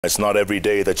It's not every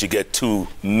day that you get two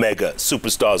mega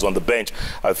superstars on the bench.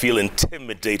 I feel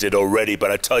intimidated already, but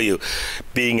I tell you,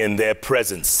 being in their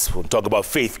presence, we'll talk about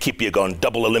Faith Kipyegon,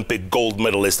 double Olympic gold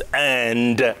medalist,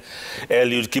 and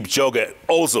Eliud Kipchoge,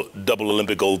 also double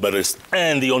Olympic gold medalist,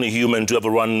 and the only human to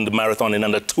ever run the marathon in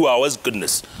under 2 hours.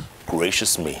 Goodness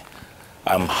gracious me,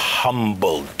 I'm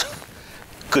humbled.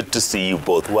 Good to see you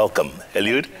both. Welcome,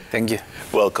 Eliud. Thank you.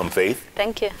 Welcome, Faith.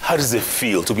 Thank you. How does it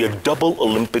feel to be a double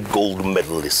Olympic gold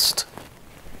medalist?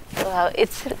 Wow, it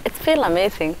feels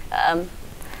amazing.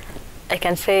 I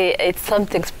can say it's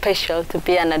something special to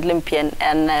be an Olympian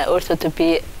and also to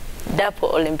be double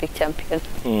Olympic champion.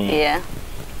 Yeah.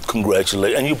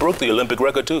 Congratulations. And you broke the Olympic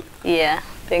record too. Yeah.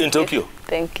 Thank you. In Tokyo.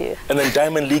 Thank you. And then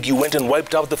Diamond League, you went and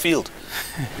wiped out the field.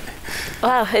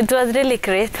 Wow, it was really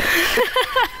great.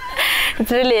 It's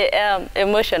really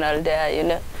emotional there, you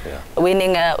know. Yeah.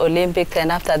 Winning Olympics,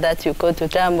 and after that you go to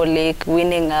Diamond League,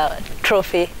 winning a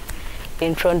trophy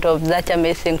in front of that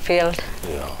amazing field,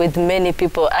 yeah, with many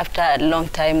people after a long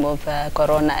time of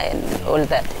Corona and all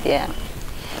that, yeah.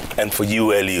 And for you,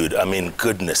 Eliud, I mean,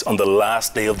 goodness, on the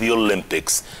last day of the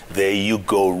Olympics, there you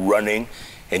go running,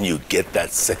 and you get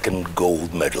that second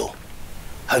gold medal.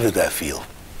 How did that feel?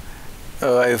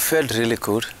 I felt really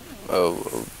good.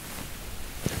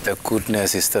 The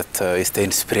goodness is that is the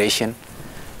inspiration.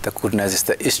 The goodness is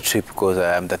the history, because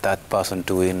I am the third person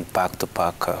to win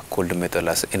back-to-back gold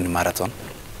medals in marathon.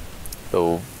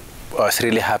 So I was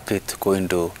really happy to go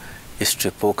into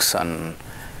history books and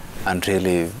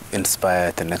really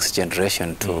inspire the next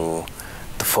generation to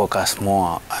focus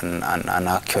more and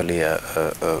actually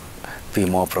be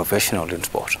more professional in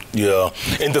sport. Yeah.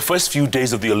 In the first few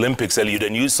days of the Olympics, Eliud,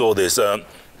 and you saw this,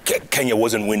 Kenya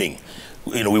wasn't winning.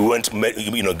 You know, we weren't,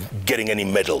 getting any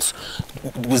medals.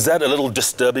 Was that a little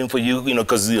disturbing for you? You know,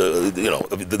 because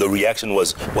the reaction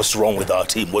was, "What's wrong with our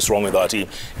team? What's wrong with our team?"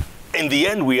 In the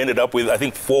end, we ended up with, I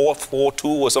think, 4-2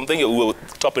 or something. We were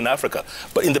top in Africa.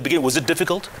 But in the beginning, was it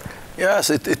difficult? Yes,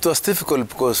 it was difficult,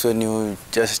 because when you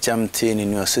just jumped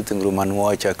in your sitting room and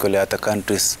watch actually other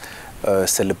countries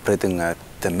celebrating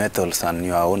the medals, and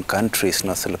your own country is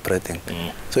not celebrating.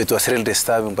 So it was really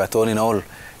disturbing. But all in all,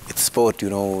 it's sport, you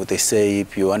know. They say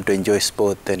if you want to enjoy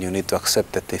sport, then you need to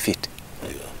accept that defeat.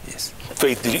 Yeah. Yes.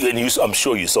 Faith, I'm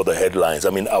sure you saw the headlines. I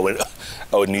mean,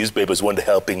 our newspapers weren't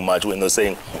helping much when they're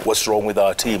saying, "What's wrong with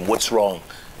our team? What's wrong?"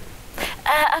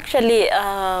 Actually,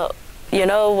 you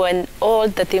know, when all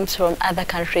the teams from other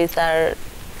countries are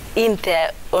in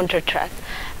their own track,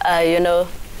 you know,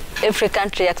 every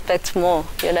country expects more.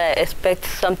 You know, expect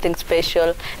something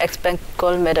special, expect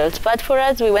gold medals. But for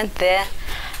us, we went there.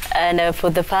 And for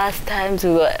the first times,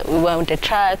 we were on the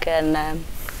track, and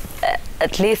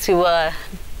at least we were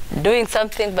doing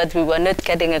something, but we were not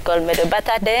getting a gold medal. But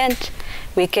at the end,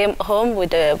 we came home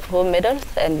with the 4 medals,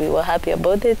 and we were happy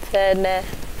about it. And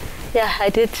yeah,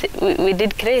 we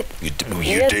did great.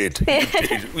 You did.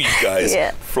 You guys,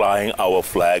 yeah, flying our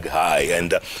flag high.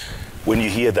 And when you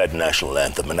hear that national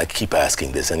anthem, and I keep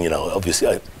asking this, and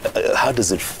obviously, how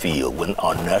does it feel when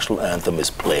our national anthem is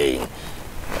playing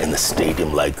in a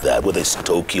stadium like that, whether it's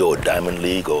Tokyo or Diamond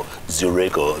League or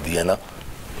Zurich or Vienna?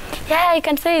 Yeah, I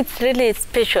can say it's really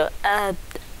special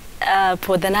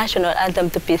for the national anthem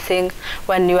to be sung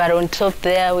when you are on top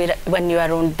there, when you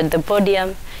are on the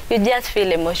podium. You just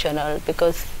feel emotional,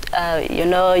 because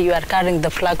you are carrying the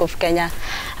flag of Kenya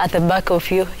at the back of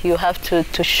you. You have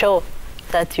to show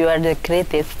that you are the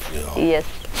greatest. Yeah. Yes.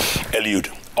 Eliud,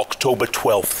 October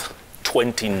 12th,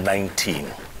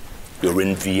 2019, you're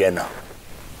in Vienna.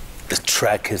 The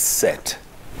track is set,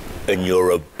 and we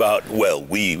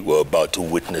were about to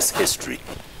witness history.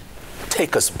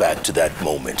 Take us back to that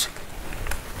moment.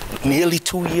 Nearly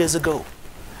 2 years ago.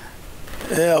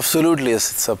 Yeah, absolutely.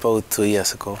 It's about 2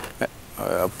 years ago.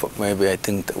 Maybe, I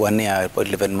think, 1 year, about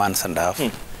 11 months and a half.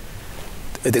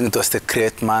 I think it was the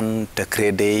great month, the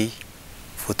great day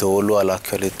for the whole world,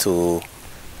 actually, to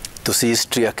see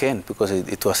history again, because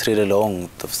it was really long.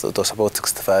 It was about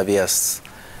 65 years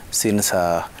since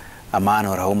a man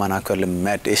or a woman actually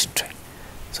met history.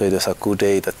 So it was a good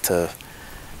day that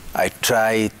I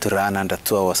tried to run under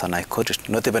 2 hours, and I couldn't.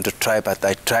 Not even to try, but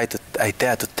I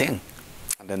dared to think,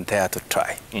 and then dare to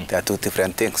try. They are two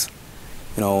different things.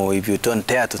 You know, if you don't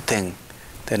dare to think,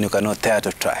 then you cannot dare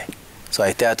to try. So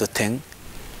I dared to think,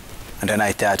 and then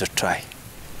I dared to try,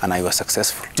 and I was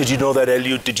successful. Did you know that,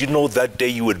 Eliud? Did you know that day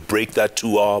you would break that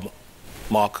 2-hour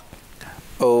mark?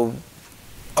 Oh,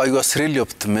 I was really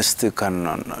optimistic and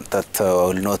that I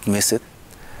will not miss it.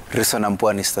 Reason number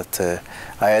one is that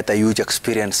I had a huge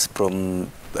experience from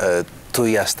 2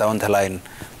 years down the line,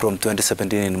 from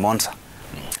 2017 in Monza,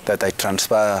 that I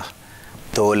transfer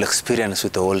the whole experience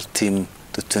with the whole team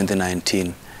to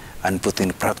 2019 and put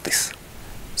in practice.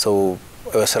 So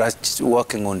I was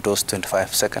working on those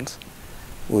 25 seconds,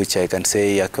 which I can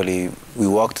say actually we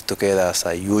worked together as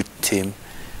a huge team,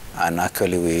 and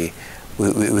actually we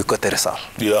got the result.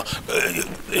 Yeah.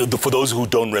 For those who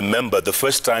don't remember, the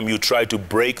first time you tried to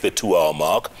break the 2-hour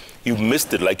mark, you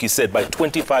missed it, like you said, by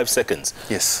 25 seconds.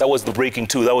 Yes. That was the breaking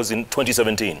 2. That was in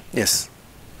 2017. Yes.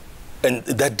 And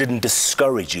that didn't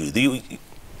discourage you? You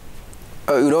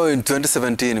know, in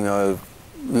 2017,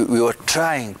 we were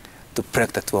trying to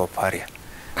break the 2-hour barrier.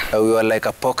 We were like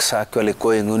a boxer actually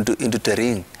going into the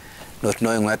ring, not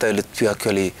knowing whether you'll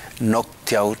actually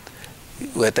knocked out,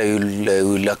 whether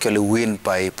you'll actually win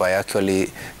by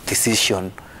actually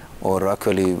decision, or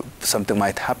actually something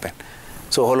might happen.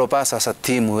 So all of us as a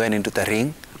team went into the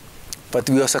ring, but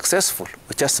we were successful.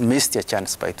 We just missed a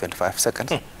chance by 25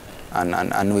 seconds.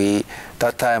 And we,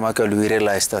 that time actually we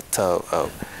realized that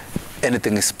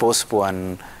anything is possible,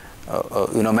 and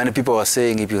you know, many people were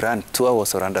saying if you run 2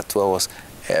 hours or under 2 hours,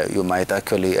 you might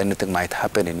actually, anything might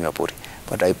happen in your body.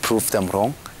 But I proved them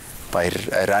wrong by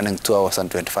running 2 hours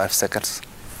and 25 seconds.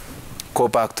 Go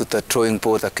back to the drawing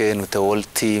board again with the whole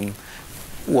team,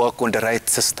 work on the right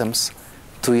systems.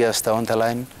 2 years down the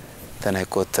line, then I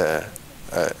got, I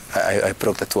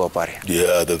broke the 2-hour barrier.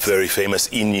 Yeah, the very famous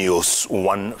Ineos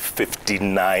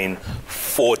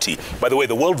 1:59:40. By the way,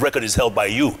 the world record is held by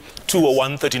you,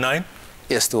 2:01:39?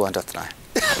 Yes, 209.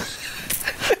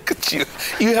 Look at you.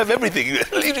 You have everything.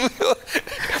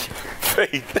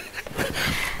 Faith.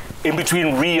 In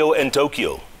between Rio and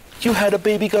Tokyo, you had a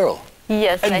baby girl.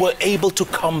 Yes. And were able to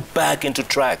come back into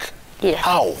track. Yes.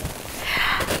 How?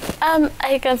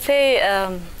 I can say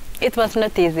it was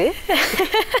not easy.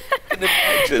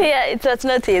 Yeah, it was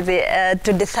not easy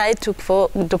to decide to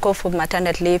go for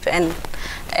maternity leave and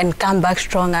come back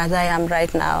strong as I am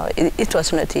right now. It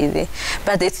was not easy,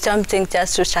 but it's something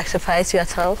just to sacrifice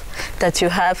yourself, that you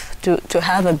have to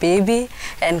have a baby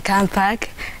and come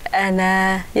back, and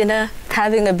you know,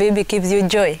 having a baby gives you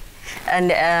joy,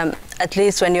 and at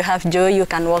least when you have joy, you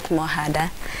can work more harder,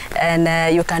 and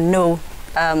you can know.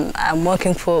 I'm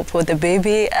working for the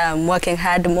baby. I'm working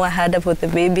more harder for the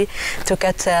baby to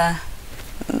get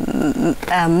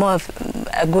more of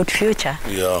a good future.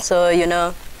 Yeah. So, you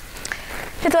know,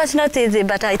 it was not easy,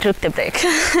 but I took the break.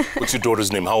 What's your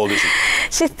daughter's name? How old is she?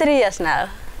 She's 3 years now.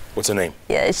 What's her name?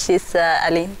 Yeah, she's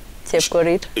Aline. Is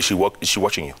she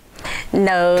watching you?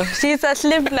 No, she's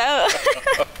asleep now.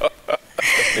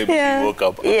 Maybe she woke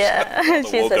up. Yeah,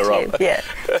 she's asleep. Yeah,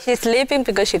 she's sleeping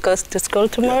because she goes to school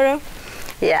tomorrow.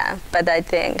 Yeah, but I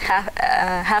think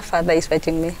her father is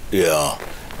waiting me. Yeah.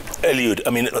 Eliud, I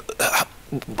mean,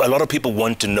 a lot of people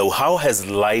want to know, how has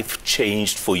life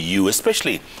changed for you,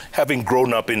 especially having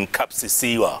grown up in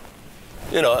Kapsisiwa?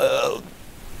 You know,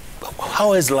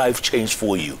 how has life changed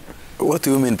for you? What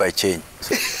do you mean by change?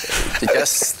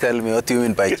 Just tell me what do you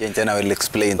mean by change, and I will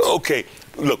explain. Okay.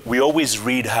 Look, we always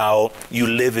read how you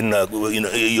live in a, you know,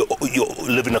 you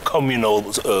live in a communal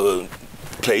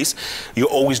place. You're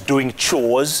always doing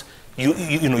chores.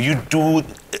 You know, you do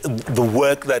the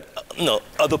work that, you know,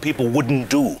 other people wouldn't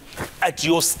do at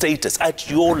your status, at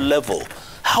your level.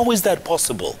 How is that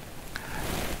possible?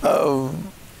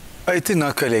 I think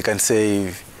actually I can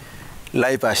say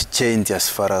life has changed as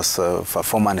far as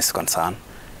performance is concerned,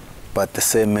 but the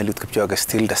same Eliud Kipchoge is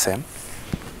still the same.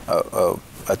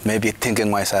 But maybe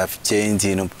thinking-wise I have changed,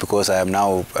 you know, because I am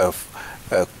now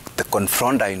the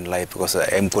confronter in life, because I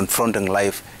am confronting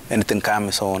life. Anything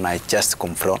comes on, I just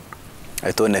confront.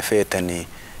 I don't face any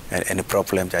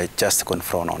problems, I just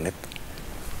confront on it.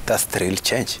 That's the real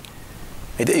change.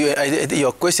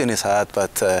 Your question is hard,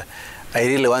 but I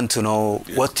really want to know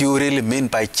what you really mean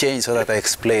by change so that I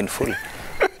explain fully.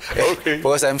 Okay.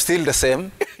 Because I'm still the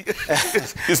same.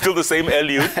 You're still the same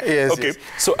Eliud? Yes. Okay. Yes.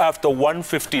 So after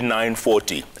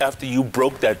 1:59:40, after you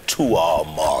broke that 2-hour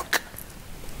mark,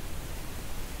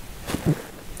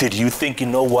 did you think, you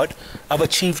know what, I've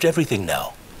achieved everything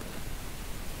now?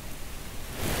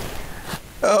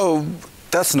 Oh,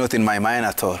 that's not in my mind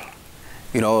at all.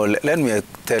 You know, let me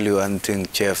tell you one thing,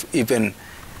 Jeff. Even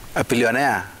a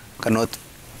billionaire cannot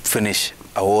finish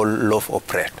a whole loaf of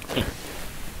bread.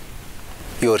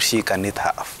 He or she can eat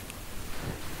half.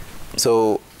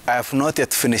 So I have not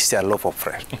yet finished a loaf of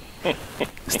bread.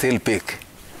 Still big.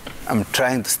 I'm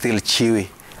trying to still chewy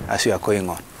as we are going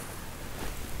on.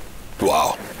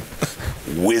 Wow.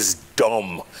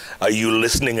 Wisdom. Are you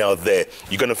listening out there?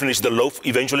 You're going to finish the loaf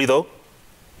eventually, though?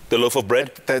 The loaf of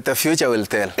bread? The future will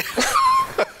tell.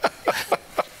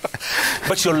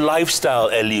 But your lifestyle,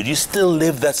 Eliud, you still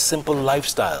live that simple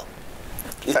lifestyle.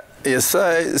 Yes,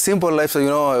 simple lifestyle, you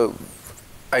know,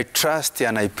 I trust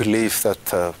and I believe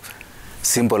that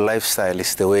simple lifestyle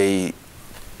is the way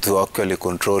to actually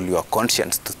control your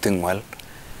conscience, to think well,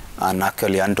 and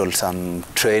actually handle some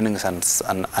trainings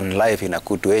and life in a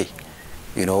good way.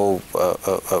 You know,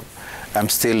 I'm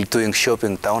still doing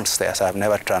shopping downstairs. I've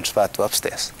never transferred to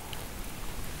upstairs.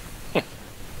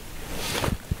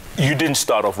 You didn't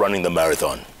start off running the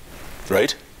marathon,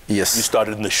 right? Yes. You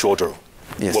started in the shorter,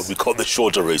 yes. What we call the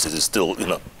shorter races. It's still,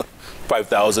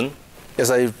 5,000. Yes,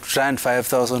 I ran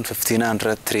 5,000,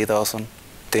 1,500, 3,000,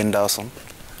 10,000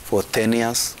 for 10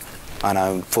 years.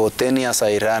 And for 10 years,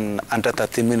 I ran under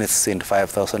 30 minutes in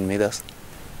 5,000 meters.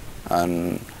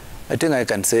 And I think I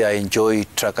can say I enjoy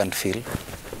track and field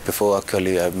before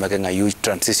actually making a huge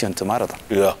transition to marathon.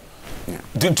 Yeah.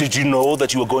 Did you know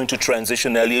that you were going to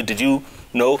transition, Eliud? Did you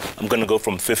know I'm going to go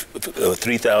from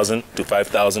 3,000 to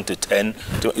 5,000 to 10?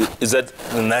 Is that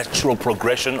the natural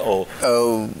progression or?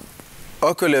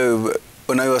 Actually,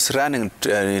 when I was running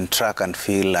in track and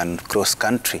field and cross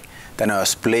country, then I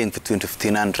was playing between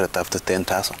 1,500 up to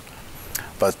 10,000.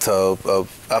 But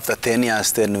after 10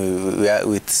 years, then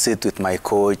we'd sit with my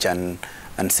coach and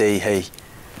say, hey,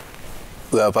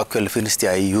 we have actually finished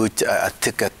a huge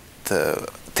ticket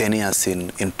 10 years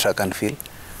in track and field.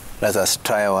 Let us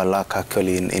try our luck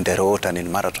actually in the road and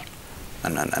in marathon.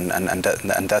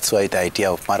 And that's why the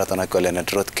idea of marathon actually and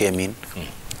the road came in.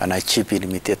 And I chipped in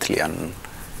immediately and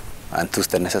took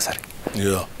the necessary.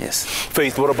 Yeah. Yes.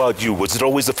 Faith, what about you? Was it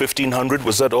always the 1,500?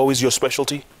 Was that always your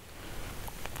specialty?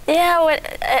 Yeah, well,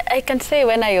 I can say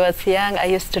when I was young, I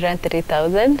used to run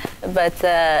 3,000, but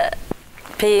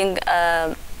being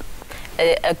a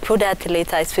good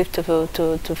athlete, I switched to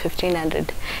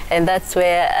 1,500, and that's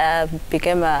where I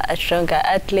became a stronger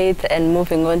athlete and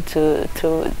moving on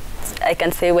to I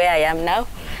can say where I am now,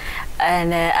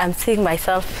 and I'm seeing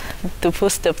myself to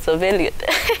footsteps of Eliud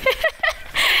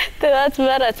towards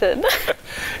marathon.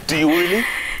 Do you really?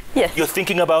 Yes. You're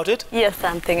thinking about it? Yes,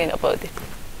 I'm thinking about it.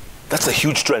 That's a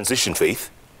huge transition,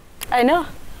 Faith. I know.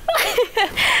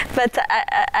 But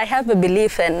I have a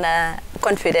belief and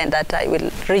confident that I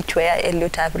will reach where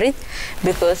Eliud have reached,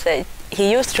 because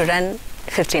he used to run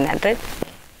 1,500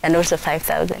 and also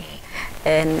 5,000.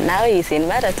 And now he's in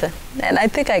marathon. And I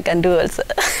think I can do also.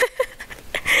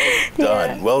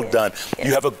 Done. Yeah. Well done. Yeah.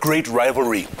 You have a great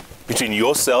rivalry between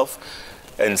yourself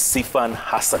and Sifan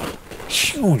Hassan.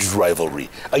 Huge rivalry.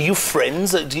 Are you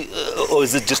friends, or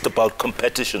is it just about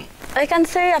competition? I can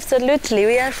say absolutely,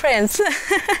 we are friends.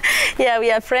 Yeah,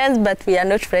 we are friends, but we are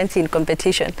not friends in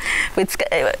competition.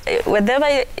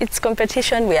 Whenever it's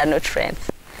competition, we are not friends.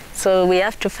 So we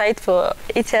have to fight for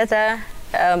each other.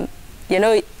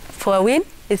 For a win,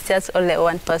 it's just only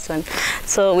one person.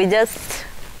 So we just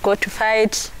go to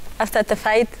fight. After the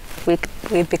fight,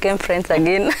 we became friends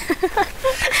again.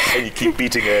 And you keep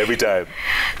beating her every time?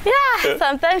 Yeah,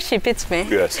 sometimes she beats me.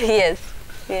 Yes. Yes,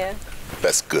 yeah.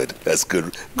 That's good. That's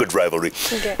good. Good rivalry.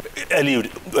 Okay. Eliud,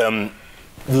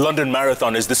 London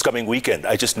Marathon is this coming weekend.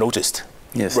 I just noticed.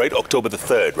 Yes. Right? October the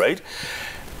 3rd, right?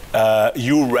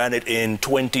 You ran it in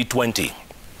 2020,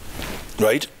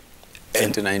 right?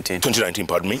 2019. 2019,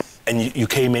 pardon me. And you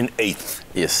came in 8th.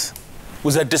 Yes.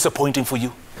 Was that disappointing for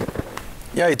you?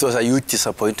 Yeah, it was a huge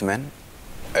disappointment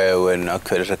when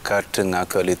actually regarding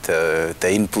actually the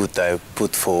input I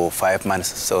put for 5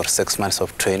 months or 6 months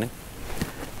of training.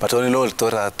 But all in all,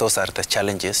 those are the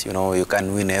challenges. You know, you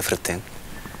can win everything,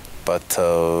 but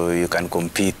you can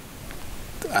compete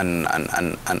and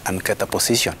get a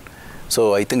position.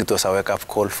 So I think it was a wake-up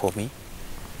call for me.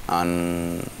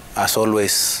 And as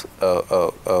always,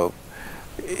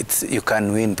 you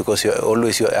can win because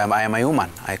I am a human.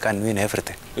 I can win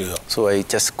everything. Yeah. So I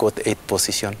just got 8th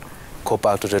position, go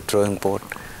back to the drawing board,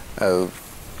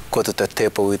 go to the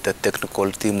table with the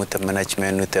technical team, with the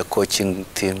management, with the coaching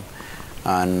team,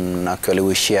 and actually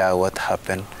we share what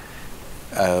happened,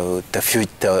 the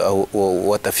future,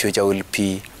 what the future will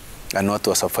be, and what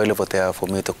was available there for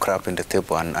me to grab in the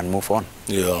table and move on.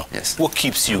 Yeah. Yes. What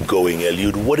keeps you going,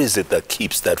 Eliud? What is it that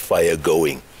keeps that fire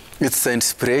going? It's the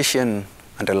inspiration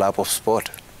and the love of sport.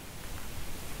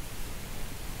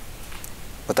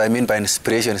 What I mean by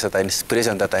inspiration is that the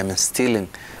inspiration that I'm instilling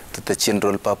to the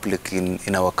general public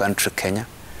in our country, Kenya,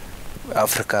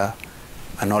 Africa,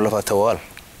 and all over the world.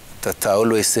 That I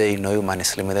always say, no human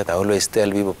is limited. I always tell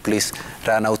people, please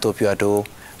run out of your door,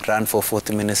 run for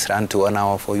 40 minutes, run to 1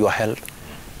 hour for your health.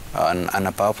 And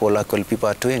above all, people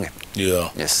are doing it.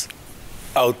 Yeah. Yes.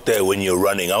 Out there when you're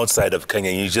running outside of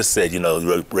Kenya, you just said,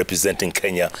 representing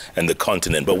Kenya and the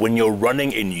continent, but when you're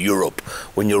running in Europe,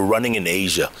 when you're running in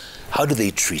Asia, how do they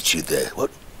treat you there?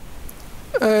 What?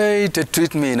 They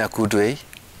treat me in a good way.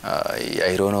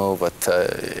 I don't know, but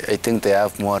I think they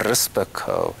have more respect.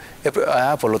 I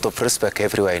have a lot of respect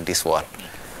everywhere in this world.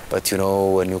 But you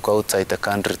know, when you go outside the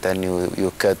country, then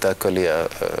you get actually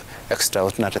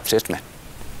extraordinary treatment.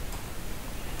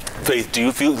 Faith, do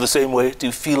you feel the same way? Do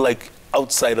you feel like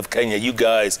outside of Kenya, you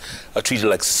guys are treated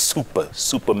like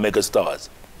super mega stars?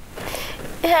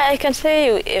 Yeah, I can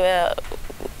say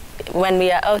when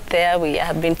we are out there, we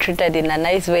have been treated in a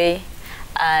nice way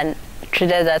and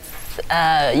treated as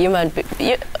human.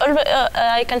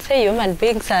 I can say human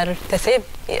beings are the same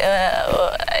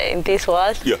in this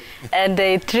world, yeah. And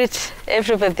they treat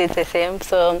everybody the same.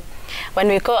 So when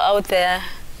we go out there,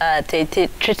 they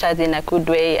treat us in a good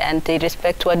way and they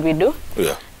respect what we do.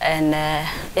 Yeah. And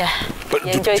yeah, but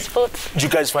we enjoy sports. Do you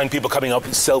guys find people coming up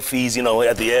with selfies, you know,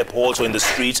 at the airports or in the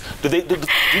streets? Do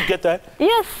you get that?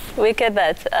 Yes, we get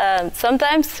that.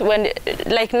 Sometimes when,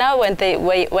 like now,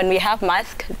 when we have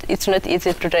masks, it's not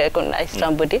easy to recognize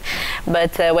somebody.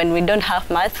 But when we don't have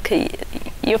masks,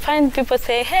 you find people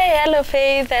say, "Hey, hello,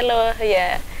 Faith, hello,"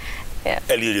 yeah.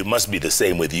 Eliud, it must be the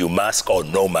same with you, mask or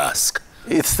no mask.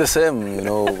 It's the same, you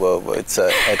know. It's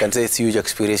I can say it's huge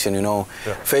experience, you know.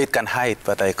 Yeah. Faith can hide,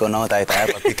 but I cannot hide. I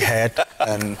have a big head,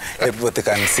 and everybody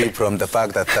can see from the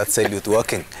back that that's Eliud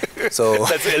walking. So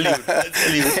that's Eliud. That's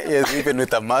Eliud. Yes, even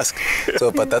with a mask. So,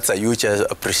 but that's a huge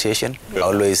appreciation. Yeah. I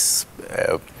always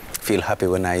feel happy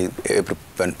when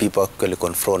when people actually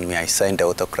confront me. I sign the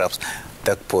autographs,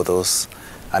 take photos,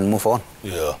 and move on.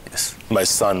 Yeah. Yes. My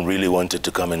son really wanted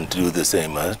to come and do the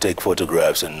same, take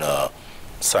photographs and.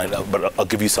 Sign up, but I'll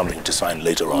give you something to sign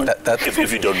later on,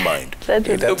 if you don't mind. That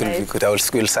would be good. I will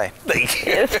still sign. Thank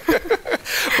you. Yes.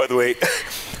 By the way,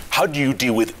 how do you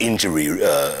deal with injury,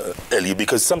 Eliud?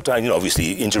 Because sometimes, you know,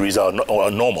 obviously injuries are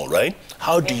normal, right?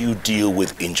 How do you deal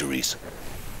with injuries?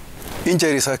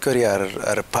 Injuries actually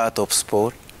are part of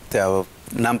sport. They are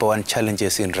 #1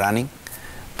 challenges in running.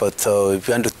 But if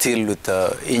you want to deal with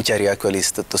injury, actually,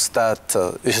 is to start.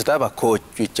 You should have a coach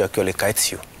which actually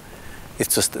guides you.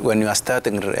 It's just when you are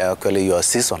starting actually your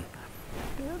season,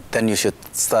 then you should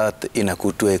start in a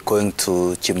good way, going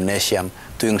to gymnasium,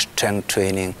 doing strength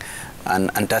training,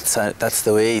 and that's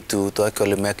the way to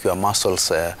actually make your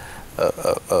muscles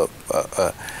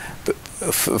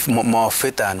more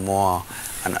fit and more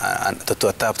and to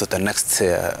adapt to the next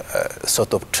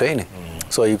sort of training.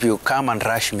 So if you come and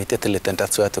rush immediately, then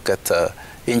that's where to get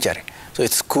injury. So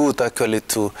it's good actually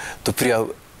to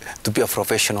be a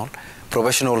professional.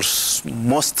 Professionals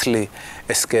mostly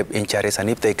escape injuries, and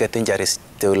if they get injuries,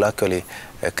 they will actually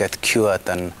get cured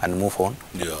and move on.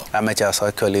 Yeah. Amateurs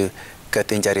actually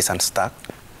get injuries and stuck.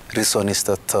 Reason is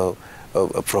that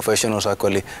professionals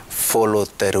actually follow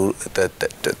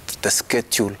the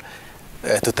schedule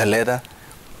to the letter.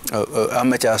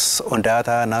 Amateurs, on the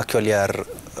other hand, actually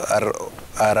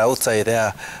are outside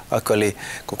there, actually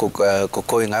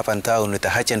going up and down with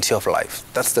the urgency of life.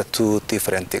 That's the two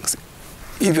different things.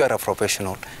 If you are a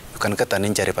professional, you can get an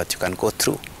injury, but you can go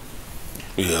through.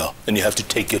 Yeah, and you have to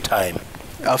take your time.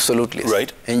 Absolutely.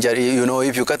 Right? Injury, you know,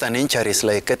 if you get an injury, it's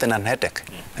like getting an headache.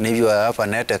 And if you have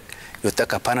an headache, you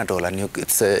take a Panadol, and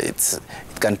it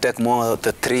can take more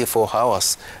than 3-4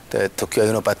 hours to cure,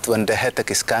 you know, but when the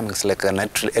headache is coming, it's like an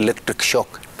electric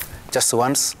shock. Just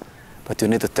once, but you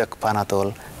need to take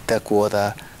Panadol, take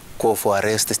water, go for a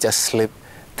rest, just sleep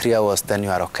 3 hours, then you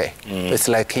are okay. It's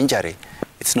like injury.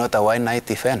 It's not a one-night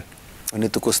event. You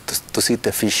need to go to see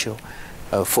the physio,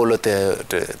 follow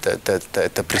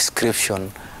the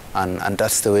prescription, and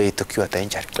that's the way to cure the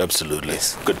injury. Absolutely.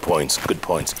 Yes. Good points. Good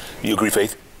points. You agree,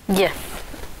 Faith? Yes,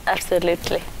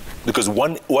 absolutely. Because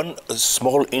one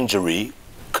small injury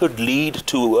could lead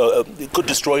to could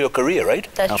destroy your career, right?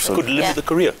 That's true. Could limit the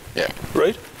career. Yeah.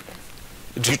 Right.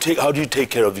 How do you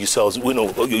take care of yourselves? You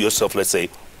know, yourself. Let's say,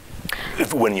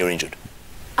 when you're injured.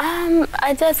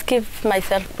 I just give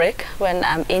myself a break when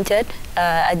I'm injured.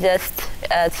 I just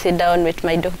sit down with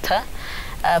my doctor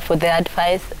for the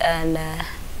advice, and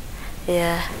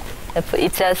yeah,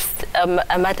 it's just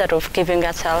a matter of giving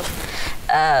yourself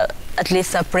at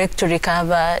least a break to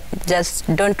recover. Just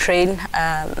don't train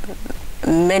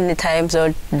many times,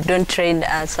 or don't train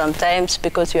sometimes,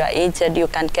 because you are injured.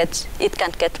 It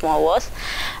can get more worse.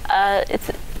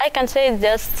 I can say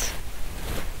it's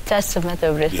just a matter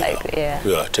of respect.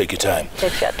 Yeah, take your time.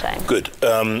 Take your time. Good.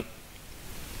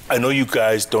 I know you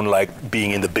guys don't like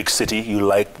being in the big city. You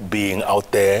like being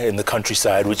out there in the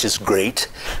countryside, which is great.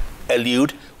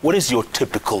 Eliud, what is your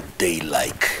typical day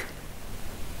like?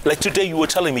 Like today, you were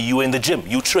telling me you were in the gym.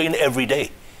 You train every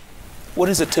day. What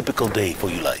is a typical day for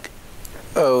you like?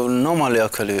 Normally,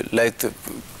 actually, like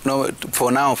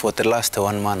for now, for the last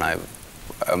 1 month,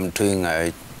 I'm doing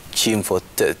gym for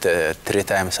 3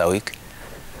 times a week.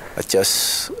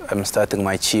 I'm starting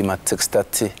my gym at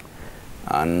 6:30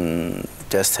 and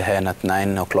just end at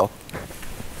 9 o'clock.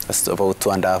 That's about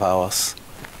 2.5 hours.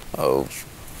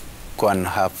 Go and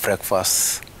have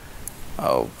breakfast,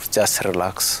 just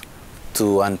relax,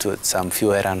 do some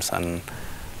few errands and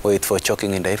wait for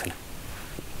jogging in the evening.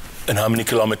 And how many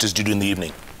kilometers do you do in the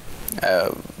evening?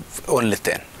 Only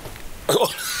 10.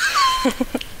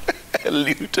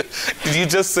 Eliud, did you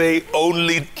just say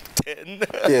only 10?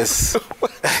 Yes.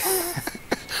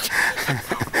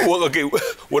 Well, okay,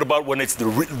 what about when it's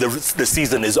the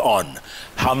season is on?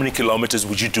 How many kilometers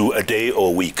would you do a day or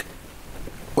a week?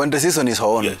 When the season is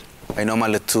on, yeah. I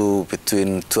normally do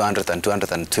between 200 and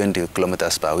 220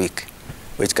 kilometers per week,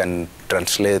 which can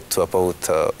translate to about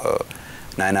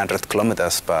 900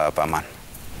 kilometers per month.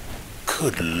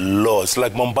 Good Lord, it's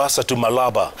like Mombasa to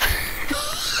Malaba.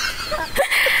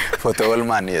 For the whole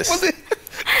month, yes.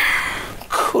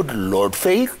 Good Lord,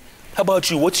 Faith, how about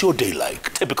you? What's your day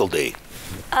like, typical day?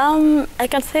 I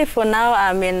can say for now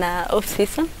I'm in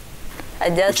off-season.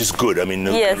 Which is good. I mean,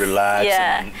 yes, relax.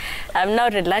 Yeah, I'm now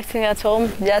relaxing at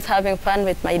home, just having fun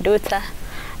with my daughter.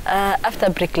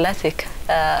 After Brick Classic,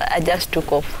 I just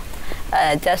took off,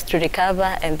 just to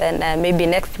recover, and then maybe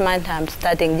next month I'm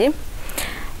starting gym.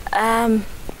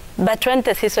 But when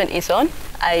the season is on,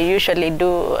 I usually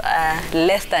do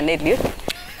less than Eliud.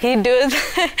 He does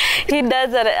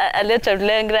a little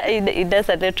long run. He does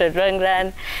a little long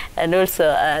run, and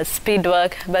also speed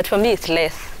work. But for me, it's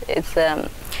less.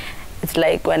 It's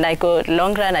like when I go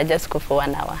long run, I just go for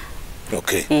 1 hour.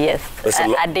 Okay. Yes.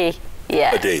 A day.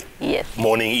 Yeah. A day. Yes.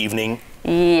 Morning, evening.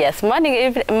 Yes.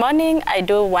 Morning I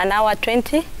do 1 hour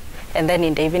 20, and then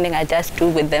in the evening I just do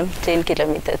with them 10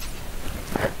 kilometers.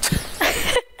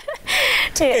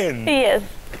 10. Yes.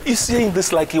 You're saying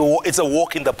this like it's a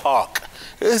walk in the park.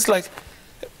 It's like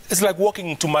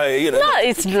walking to my, you know. No,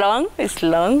 it's long. It's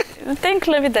long. 10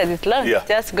 kilometers is long. Yeah.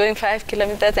 Just going 5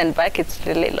 kilometers and back, it's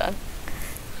really long.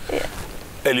 Yeah.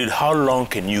 Eliud, how long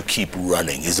can you keep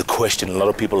running is a question a lot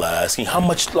of people are asking. How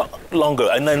much longer?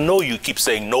 And I know you keep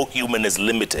saying no human is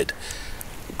limited.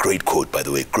 Great quote, by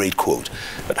the way, great quote.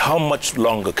 But how much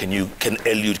longer can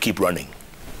Eliud keep running?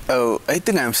 Oh, I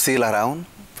think I'm still around,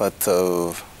 but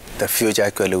the future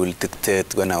actually will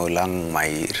dictate when I will hang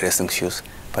my racing shoes.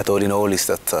 But all in all is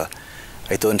that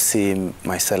I don't see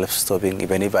myself stopping.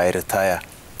 Even if I retire,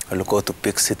 I'll go to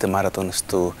big city marathons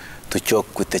to jog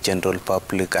with the general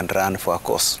public and run for a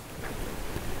cause.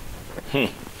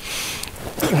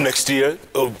 Next year,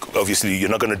 obviously, you're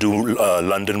not going to do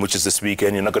London, which is this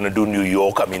weekend. You're not going to do New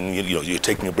York. I mean, you're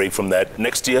taking a break from that.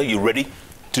 Next year, you ready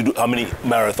to do? How many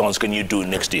marathons can you do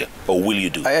next year, or will you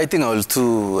do? I think I will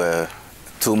do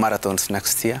 2 marathons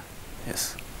next year.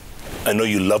 Yes. I know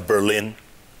you love Berlin.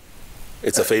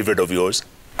 It's a favorite of yours.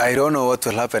 I don't know what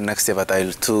will happen next year, but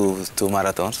I'll do 2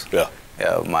 marathons. Yeah.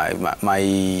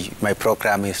 My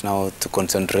program is now to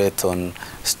concentrate on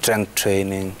strength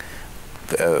training,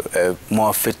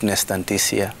 more fitness than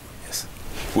this year. Yes.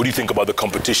 What do you think about the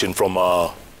competition from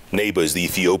our neighbors, the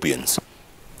Ethiopians?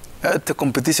 The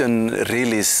competition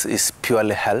really is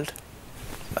purely held.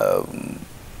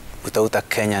 Without a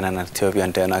Kenyan and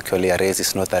Ethiopian, then actually a race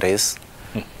is not a race.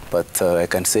 But I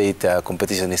can say the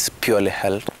competition is purely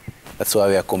held. That's why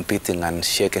we are competing and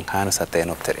shaking hands at the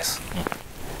end of the race.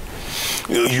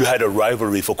 You had a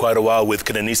rivalry for quite a while with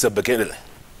Kenenisa Bekele,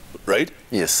 right?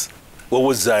 Yes. What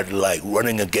was that like,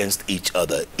 running against each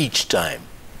other each time?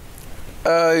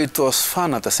 It was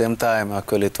fun at the same time.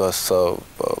 Actually, it was,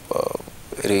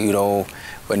 you know,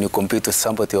 when you compete with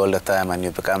somebody all the time and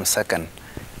you become second,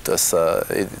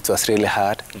 it was really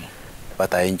hard.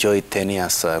 But I enjoyed 10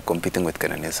 years competing with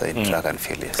Kenenisa in track and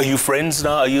field. Yes. Are you friends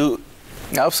now? Are you?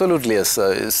 Absolutely, yes.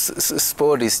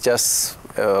 Sport is just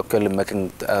actually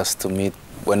making us to meet.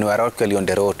 When we are actually on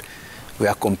the road, we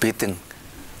are competing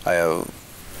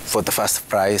for the first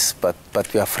prize, but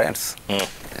we are friends.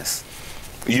 Yes.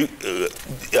 You,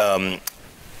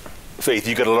 Faith,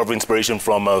 you got a lot of inspiration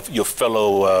from your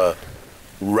fellow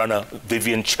runner,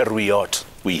 Vivian Cheruiyot,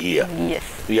 we hear. Yes.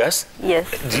 Yes? Yes.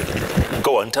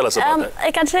 Go on, tell us about that.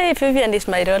 I can say Vivian is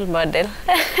my role model.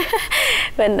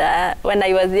 When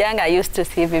I was young, I used to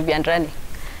see Vivian running.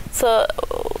 So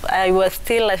I was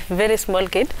still a very small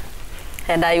kid,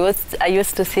 and I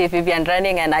used to see Vivian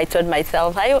running, and I told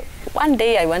myself, one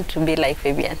day I want to be like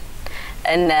Vivian.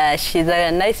 And she's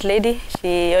a nice lady.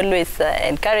 She always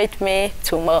encouraged me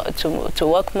to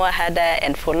work more harder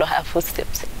and follow her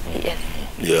footsteps. Yes.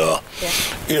 Yeah.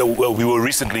 You know, well, we were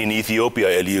recently in Ethiopia,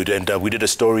 Eliud, and we did a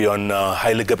story on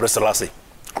Haile Gebrselassie,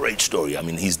 Great story. I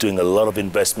mean, he's doing a lot of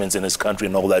investments in his country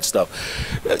and all that stuff.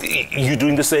 You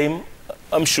doing the same?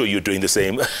 I'm sure you're doing the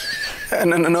same.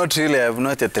 No, not really. I've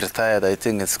not yet retired. I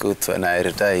think it's good when I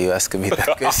retire, you ask me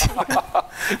that question.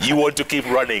 You want to keep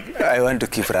running? I want to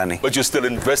keep running. But you're still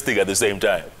investing at the same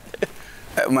time?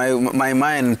 My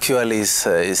mind purely is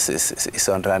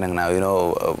on running now. You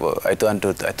know, I don't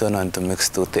want to mix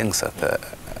two things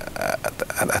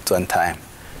at one time.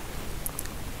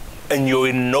 And you're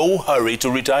in no hurry to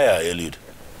retire, Eliud.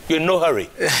 You're in no hurry.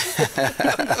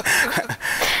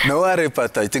 No hurry,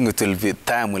 but I think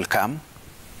time will come.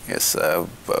 Yes,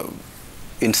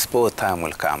 in sport, time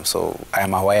will come. So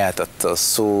I'm aware that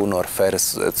soon or very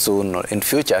soon, or in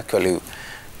future, actually,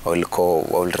 I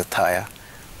will retire.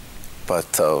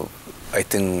 But I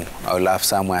think I'll have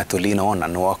somewhere to lean on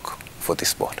and work for the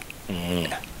sport. Mm-hmm.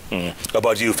 Yeah. Mm-hmm. How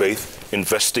about you, Faith?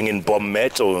 Investing in bomb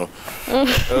met or?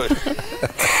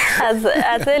 As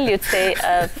Eliud say,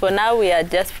 for now we are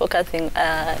just focusing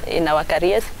in our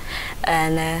careers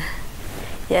and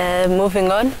yeah,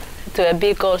 moving on to a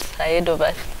big goals ahead of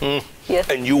us. Mm. Yes.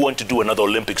 And you want to do another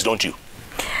Olympics, don't you?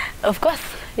 Of course,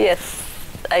 yes.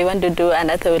 I want to do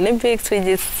another Olympics, which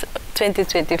is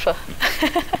 2024.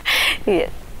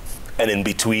 Yes. And in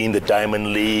between the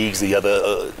Diamond Leagues, the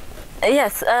other...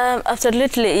 Yes,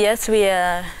 absolutely. Yes, we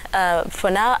are. For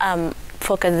now, I'm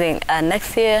focusing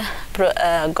next year,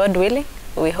 God willing.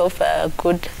 We hope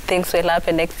good things will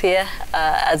happen next year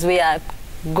as we are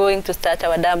going to start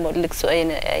our Diamond League so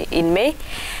in May.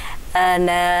 And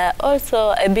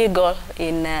also a big goal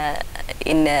in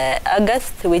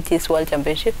August, which is World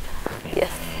Championship.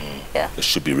 Yes. Yeah. It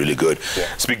should be really good. Yeah.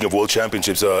 Speaking of World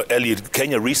Championships, Eliud,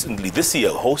 Kenya recently, this year,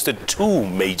 hosted two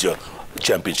major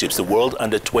championships, the World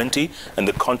Under-20 and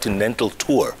the Continental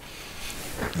Tour.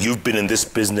 You've been in this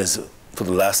business for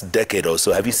the last decade or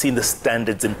so. Have you seen the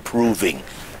standards improving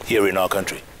here in our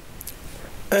country?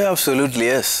 Absolutely,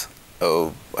 yes.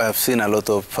 I have seen a lot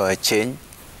of change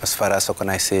as far as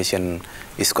organization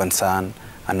is concerned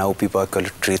and how people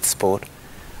actually treat sport.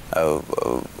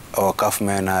 Our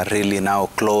government are really now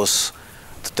close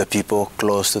to the people,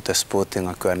 close to the sporting,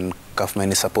 and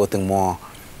government is supporting more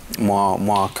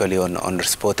actually on the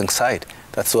sporting side.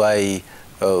 That's why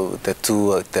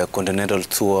the Continental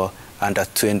Tour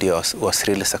Under-20 was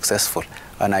really successful.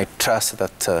 And I trust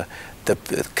that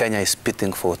Kenya is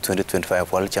bidding for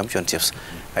 2025 World Championships.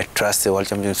 I trust the World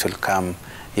Championships will come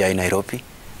here in Nairobi,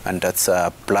 and that's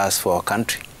a plus for our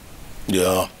country.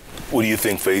 Yeah. What do you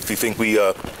think, Faith? Do you think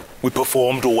we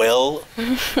performed well?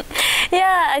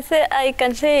 Yeah, I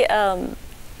can say,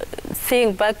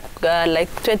 seeing back like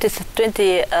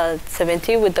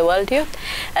 2017 with the World Youth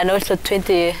and also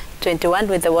 2021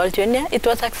 with the World Junior, it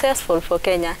was successful for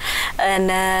Kenya. And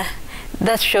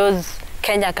that shows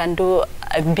Kenya can do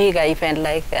a bigger event.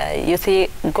 Like you see,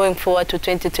 going forward to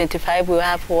 2025, we will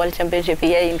have World Championship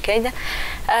here in Kenya.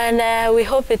 And we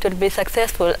hope it will be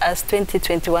successful as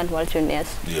 2021 World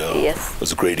Juniors. Yeah, yes. It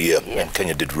was a great year, yes. And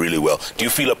Kenya did really well. Do you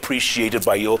feel appreciated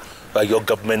by your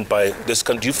government, by this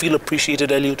country? Do you feel appreciated,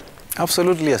 Eliud?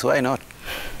 Absolutely, yes. Why not?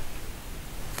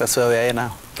 That's where we are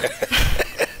now.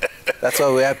 That's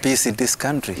why we have peace in this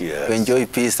country. Yes. We enjoy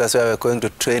peace. That's why we're going to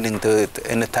training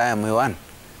any time we want.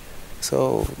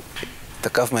 So the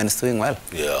government is doing well.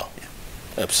 Yeah,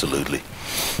 absolutely.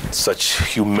 Such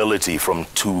humility from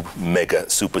two mega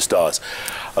superstars.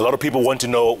 A lot of people want to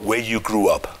know where you grew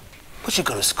up. Where'd you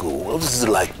go to school? What was it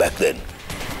like back then?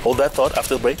 Hold that thought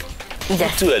after the break.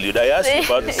 Yes. To Eliud, I asked you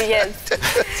about this. Yes.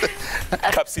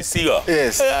 Kapsisiga.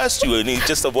 Yes. I asked you and you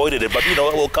just avoided it, but you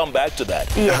know, we'll come back to that.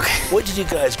 Yeah. Okay. Where did you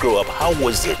guys grow up? How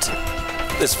was it?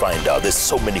 Let's find out. There's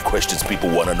so many questions people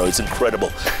want to know. It's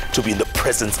incredible to be in the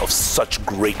presence of such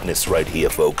greatness right here,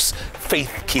 folks. Faith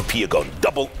Kipyegon,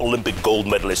 double Olympic gold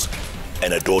medalist,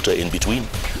 and a daughter in between.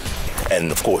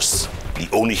 And of course, the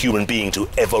only human being to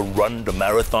ever run the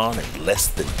marathon in less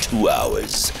than 2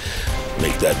 hours.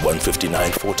 Make that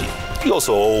 1:59:40. He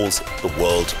also holds the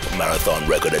world marathon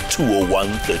record at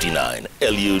 2:01:39.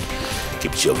 Eliud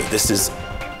Kipchoge. This is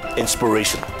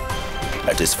inspiration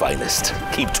at his finest.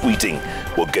 Keep tweeting.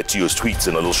 We'll get to your tweets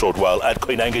in a little short while. At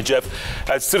Koinange Jeff,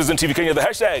 at Citizen TV Kenya, the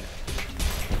hashtag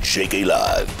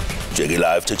JKLive.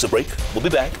 JKLive takes a break. We'll be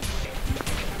back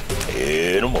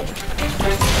in a moment.